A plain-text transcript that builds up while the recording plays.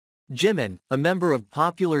Jimin, a member of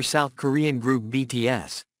popular South Korean group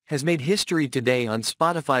BTS, has made history today on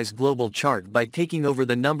Spotify's global chart by taking over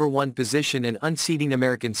the #1 position and unseating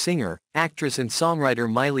American singer, actress and songwriter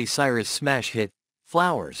Miley Cyrus' smash hit,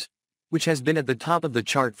 Flowers, which has been at the top of the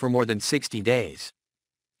chart for more than 60 days.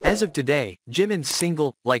 As of today, Jimin's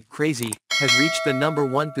single, Like Crazy, has reached the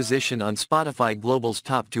 #1 position on Spotify Global's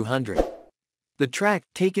Top 200. The track,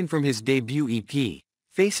 taken from his debut EP,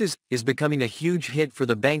 Faces, is becoming a huge hit for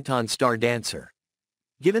the Bangtan star dancer.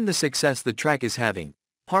 Given the success the track is having,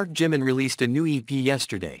 Park Jimin released a new EP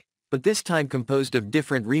yesterday, but this time composed of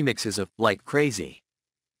different remixes of Like Crazy.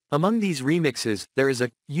 Among these remixes, there is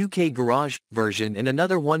a UK garage version and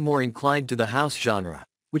another one more inclined to the house genre,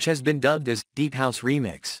 which has been dubbed as Deep House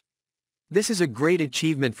Remix. This is a great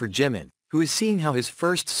achievement for Jimin, who is seeing how his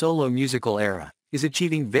first solo musical era is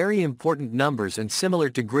achieving very important numbers and similar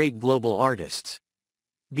to great global artists.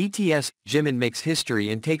 BTS Jimin makes history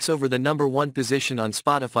and takes over the #1 position on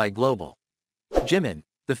Spotify Global. Jimin,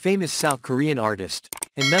 the famous South Korean artist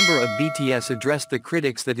and member of BTS, addressed the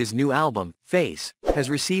critics that his new album, Face, has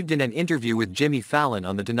received in an interview with Jimmy Fallon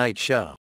on The Tonight Show.